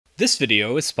This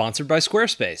video is sponsored by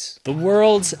Squarespace, the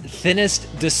world's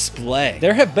thinnest display.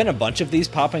 There have been a bunch of these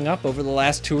popping up over the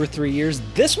last 2 or 3 years.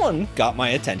 This one got my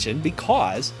attention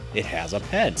because it has a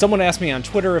pen. Someone asked me on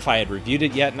Twitter if I had reviewed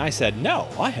it yet, and I said, no,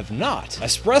 I have not.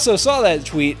 Espresso saw that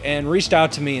tweet and reached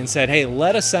out to me and said, hey,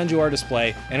 let us send you our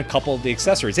display and a couple of the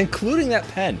accessories, including that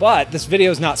pen. But this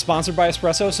video is not sponsored by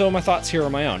Espresso, so my thoughts here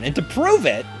are my own. And to prove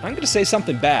it, I'm gonna say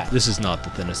something bad. This is not the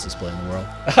thinnest display in the world.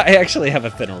 I actually have a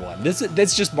thinner one.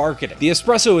 That's just marketing. The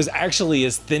Espresso is actually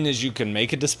as thin as you can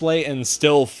make a display and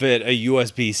still fit a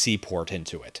USB-C port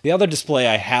into it. The other display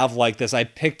I have like this, I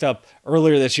picked up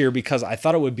earlier this year because I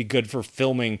thought it would be good for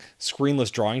filming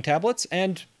screenless drawing tablets,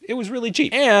 and it was really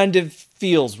cheap. And it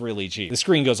feels really cheap. The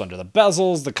screen goes under the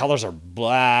bezels, the colors are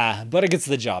blah, but it gets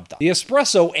the job done. The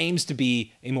Espresso aims to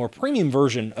be a more premium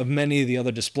version of many of the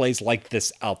other displays like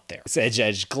this out there. It's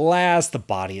edge-edge glass, the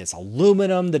body is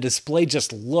aluminum, the display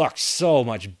just looks so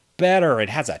much better. It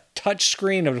has a touch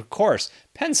screen and, of course,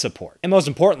 pen support. And most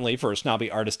importantly, for a snobby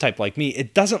artist type like me,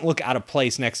 it doesn't look out of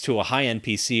place next to a high-end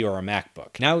PC or a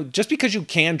MacBook. Now, just because you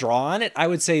can draw on it, I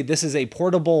would say this is a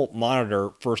portable monitor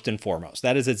first and foremost.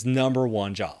 That is its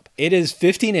 #1 job. It is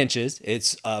 15 inches,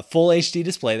 it's a full HD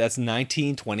display, that's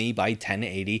 1920 by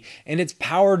 1080, and it's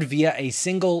powered via a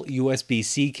single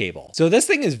USB-C cable. So this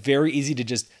thing is very easy to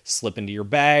just slip into your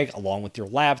bag along with your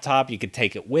laptop. You could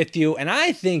take it with you, and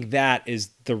I think that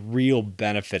is the real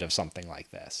benefit of something like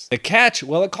this. The catch,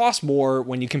 well, it costs more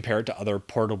when you compare it to other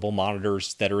portable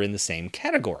monitors that are in the same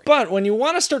category. But when you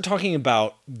want to start talking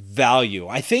about value,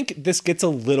 I think this gets a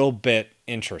little bit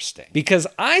interesting because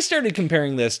I started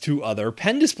comparing this to other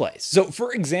pen displays. So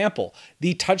for example,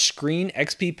 the touchscreen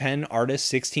XP Pen Artist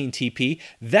 16 TP,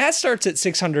 that starts at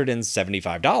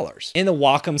 $675. And the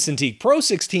Wacom Cintiq Pro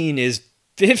 16 is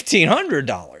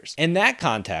 $1,500. In that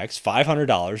context,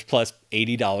 $500 plus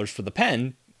 $80 for the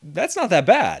pen, that's not that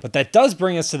bad. But that does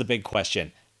bring us to the big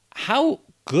question. How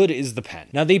good is the pen?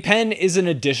 Now, the pen is an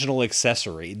additional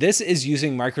accessory. This is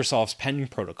using Microsoft's pen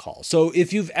protocol. So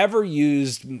if you've ever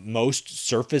used most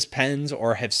Surface pens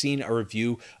or have seen a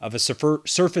review of a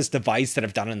Surface device that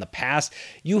I've done in the past,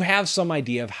 you have some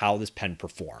idea of how this pen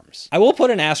performs. I will put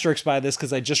an asterisk by this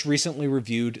because I just recently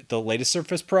reviewed the latest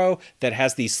Surface Pro that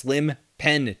has the Slim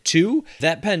Pen 2.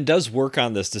 That pen does work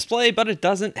on this display, but it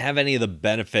doesn't have any of the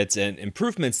benefits and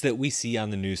improvements that we see on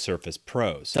the new Surface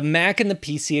Pros. The Mac and the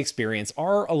PC experience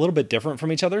are a little bit different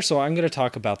from each other, so I'm going to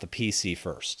talk about the PC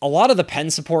first. A lot of the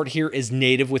pen support here is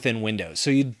native within Windows,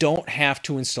 so you don't have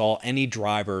to install any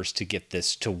drivers to get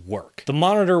this to work. The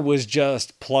monitor was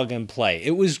just plug and play.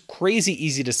 It was crazy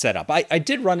easy to set up. I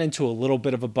did run into a little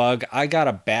bit of a bug. I got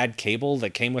a bad cable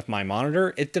that came with my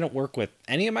monitor. It didn't work with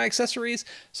any of my accessories,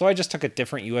 so I just took a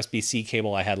different USB-C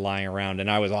cable I had lying around and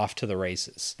I was off to the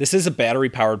races. This is a battery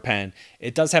powered pen.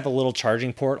 It does have a little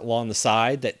charging port along the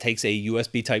side that takes a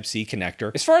USB Type-C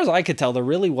connector. As far as I could tell, there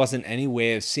really wasn't any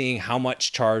way of seeing how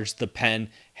much charge the pen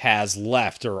has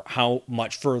left or how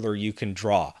much further you can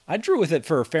draw. I drew with it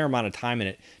for a fair amount of time and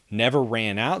it never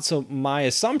ran out, so my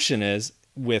assumption is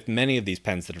with many of these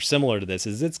pens that are similar to this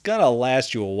is it's gonna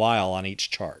last you a while on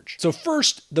each charge. So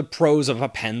first, the pros of a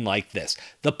pen like this.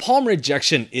 The palm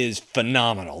rejection is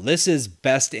phenomenal. This is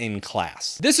best in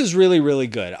class. This is really, really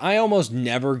good. I almost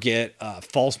never get a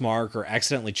false mark or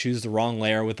accidentally choose the wrong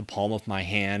layer with the palm of my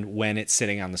hand when it's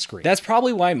sitting on the screen. That's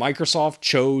probably why Microsoft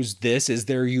chose this as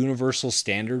their universal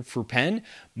standard for pen.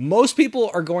 Most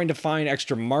people are going to find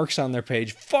extra marks on their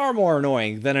page far more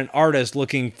annoying than an artist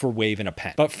looking for waving a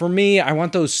pen. But for me, I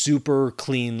want those super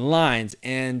clean lines,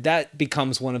 and that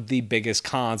becomes one of the biggest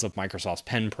cons of Microsoft's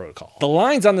pen protocol. The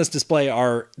lines on this display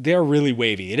they're really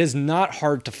wavy. It is not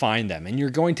hard to find them, and you're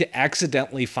going to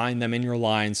accidentally find them in your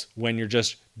lines when you're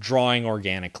just drawing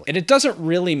organically. And it doesn't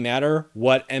really matter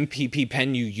what MPP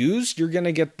pen you use, you're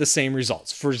gonna get the same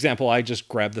results. For example, I just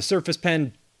grabbed the Surface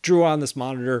pen, drew on this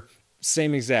monitor,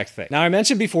 same exact thing. Now, I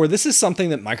mentioned before, this is something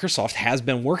that Microsoft has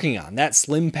been working on. That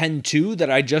Slim Pen 2 that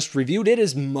I just reviewed, it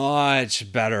is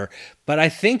much better. But I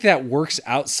think that works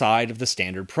outside of the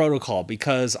standard protocol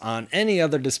because on any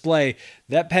other display,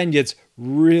 that pen gets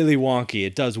really wonky.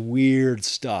 It does weird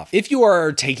stuff. If you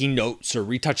are taking notes or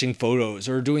retouching photos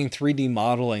or doing 3D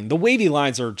modeling, the wavy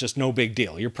lines are just no big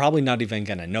deal. You're probably not even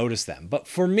gonna notice them. But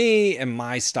for me and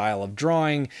my style of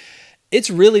drawing, it's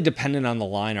really dependent on the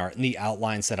line art and the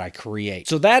outlines that I create.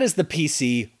 So that is the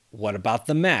PC. What about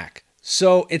the Mac?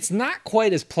 So it's not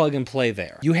quite as plug and play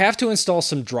there. You have to install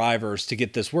some drivers to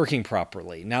get this working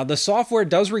properly. Now, the software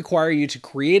does require you to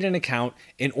create an account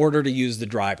in order to use the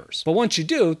drivers. But once you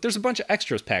do, there's a bunch of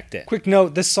extras packed in. Quick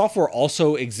note, this software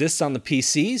also exists on the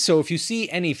PC, so if you see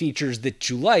any features that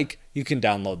you like, you can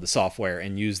download the software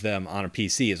and use them on a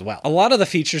PC as well. A lot of the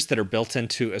features that are built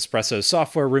into Espresso's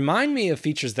software remind me of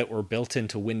features that were built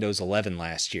into Windows 11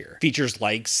 last year. Features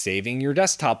like saving your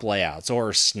desktop layouts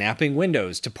or snapping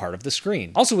windows to part of the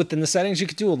screen. Also within the settings, you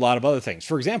could do a lot of other things.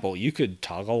 For example, you could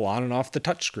toggle on and off the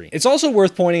touchscreen. It's also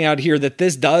worth pointing out here that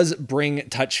this does bring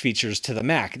touch features to the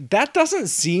Mac. That doesn't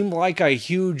seem like a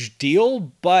huge deal,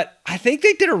 but I think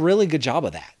they did a really good job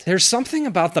of that. There's something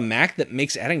about the Mac that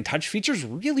makes adding touch features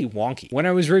really wonky. When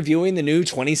I was reviewing the new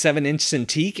 27-inch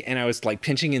Cintiq and I was like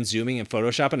pinching and zooming in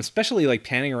Photoshop and especially like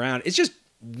panning around, it's just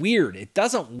weird. It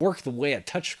doesn't work the way a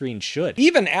touchscreen should.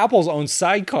 Even Apple's own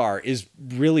Sidecar is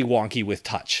really wonky with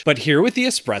touch. But here with the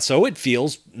Espresso, it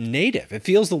feels native. It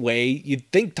feels the way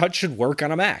you'd think touch should work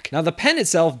on a Mac. Now, the pen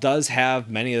itself does have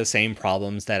many of the same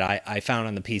problems that I found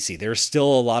on the PC. There's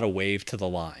still a lot of wave to the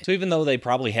line. So even though they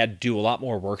probably had to do a lot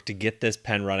more work to get this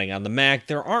pen running on the Mac,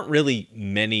 there aren't really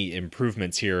many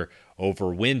improvements here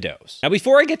over Windows. Now,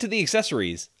 before I get to the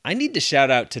accessories, I need to shout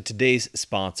out to today's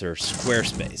sponsor,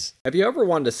 Squarespace. Have you ever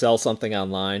wanted to sell something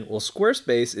online? Well,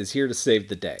 Squarespace is here to save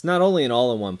the day. It's not only an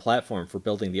all-in-one platform for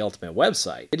building the ultimate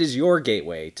website, it is your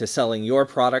gateway to selling your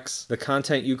products, the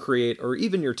content you create, or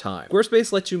even your time.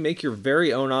 Squarespace lets you make your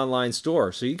very own online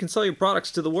store so you can sell your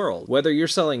products to the world. Whether you're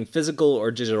selling physical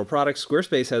or digital products,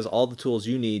 Squarespace has all the tools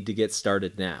you need to get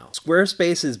started now.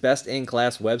 Squarespace's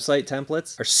best-in-class website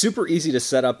templates are super easy to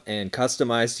set up and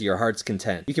customize to your heart's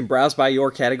content. You can browse by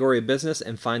your category of business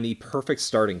and find the perfect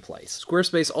starting place.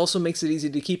 Squarespace also makes it easy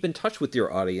to keep in touch with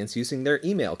your audience using their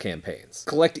email campaigns.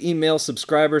 Collect email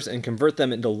subscribers and convert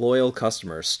them into loyal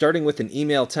customers, starting with an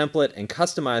email template and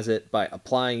customize it by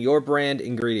applying your brand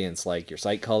ingredients like your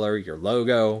site color, your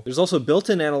logo. There's also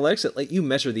built-in analytics that let you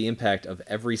measure the impact of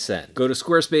every send. Go to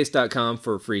squarespace.com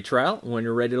for a free trial, and when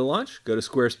you're ready to launch, go to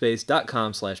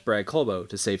squarespace.com/BradColbo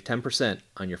to save 10%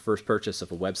 on your first purchase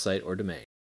of a website or domain.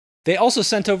 They also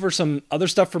sent over some other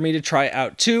stuff for me to try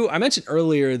out too. I mentioned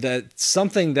earlier that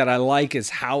something that I like is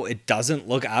how it doesn't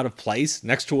look out of place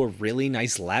next to a really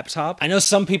nice laptop. I know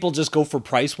some people just go for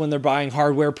price when they're buying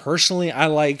hardware. Personally, I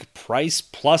like price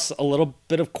plus a little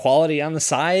bit of quality on the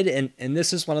side, and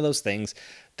this is one of those things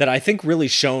that I think really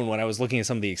shone when I was looking at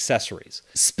some of the accessories.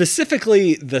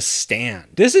 Specifically, the stand.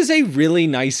 This is a really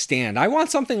nice stand. I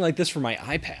want something like this for my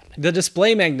iPad. The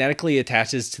display magnetically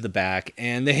attaches to the back,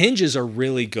 and the hinges are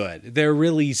really good. They're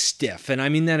really stiff, and I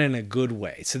mean that in a good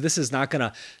way. So this is not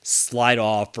gonna slide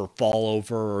off or fall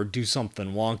over or do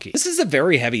something wonky. This is a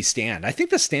very heavy stand. I think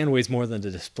the stand weighs more than the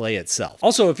display itself.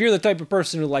 Also, if you're the type of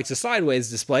person who likes a sideways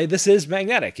display, this is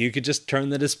magnetic. You could just turn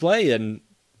the display and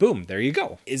boom, there you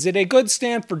go. Is it a good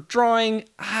stand for drawing?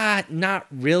 Not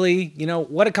really. You know,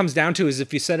 what it comes down to is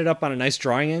if you set it up on a nice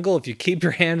drawing angle, if you keep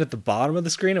your hand at the bottom of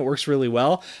the screen, it works really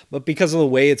well. But because of the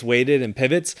way it's weighted and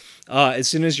pivots, as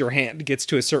soon as your hand gets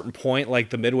to a certain point,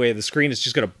 like the midway of the screen, it's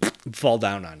just gonna fall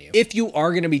down on you. If you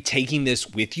are gonna be taking this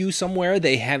with you somewhere,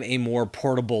 they have a more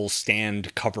portable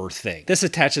stand cover thing. This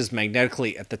attaches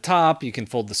magnetically at the top. You can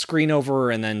fold the screen over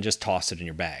and then just toss it in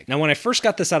your bag. Now, when I first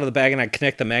got this out of the bag and I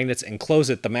connect the magnets and close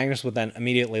it, the magnets would then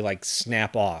immediately like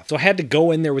snap off. So I had to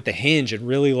go in there with the hinge and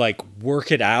really like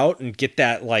work it out and get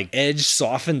that like edge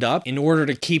softened up in order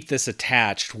to keep this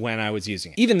attached when I was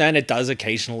using it. Even then, it does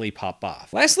occasionally pop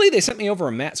off. Lastly, they sent me over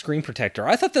a matte screen protector.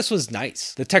 I thought this was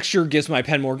nice. The texture gives my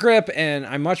pen more grip, and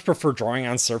I much prefer drawing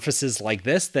on surfaces like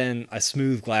this than a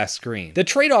smooth glass screen. The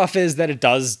trade-off is that it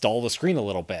does dull the screen a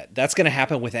little bit. That's going to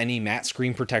happen with any matte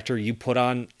screen protector you put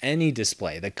on any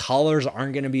display. The colors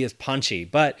aren't going to be as punchy,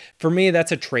 but for me,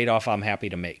 that's a trade-off I'm happy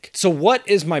to make. So what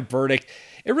is my verdict?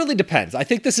 It really depends. I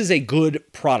think this is a good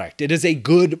product. It is a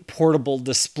good portable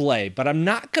display, but I'm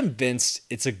not convinced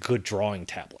it's a good drawing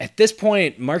tablet. At this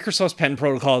point, Microsoft's pen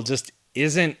protocol just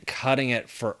isn't cutting it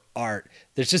for art.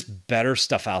 There's just better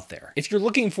stuff out there. If you're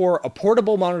looking for a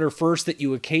portable monitor first that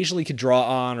you occasionally could draw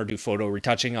on or do photo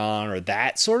retouching on or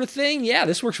that sort of thing, yeah,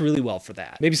 this works really well for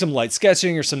that. Maybe some light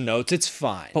sketching or some notes, it's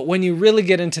fine. But when you really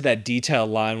get into that detailed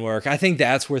line work, I think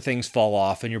that's where things fall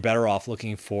off and you're better off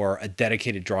looking for a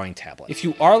dedicated drawing tablet. If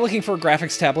you are looking for a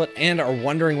graphics tablet and are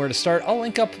wondering where to start, I'll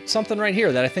link up something right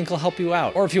here that I think will help you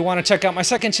out. Or if you want to check out my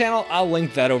second channel, I'll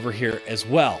link that over here as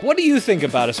well. What do you think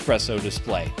about Espresso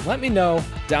display? Let me know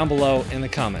down below in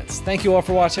the comments. Thank you all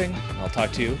for watching, and I'll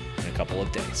talk to you in a couple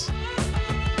of days.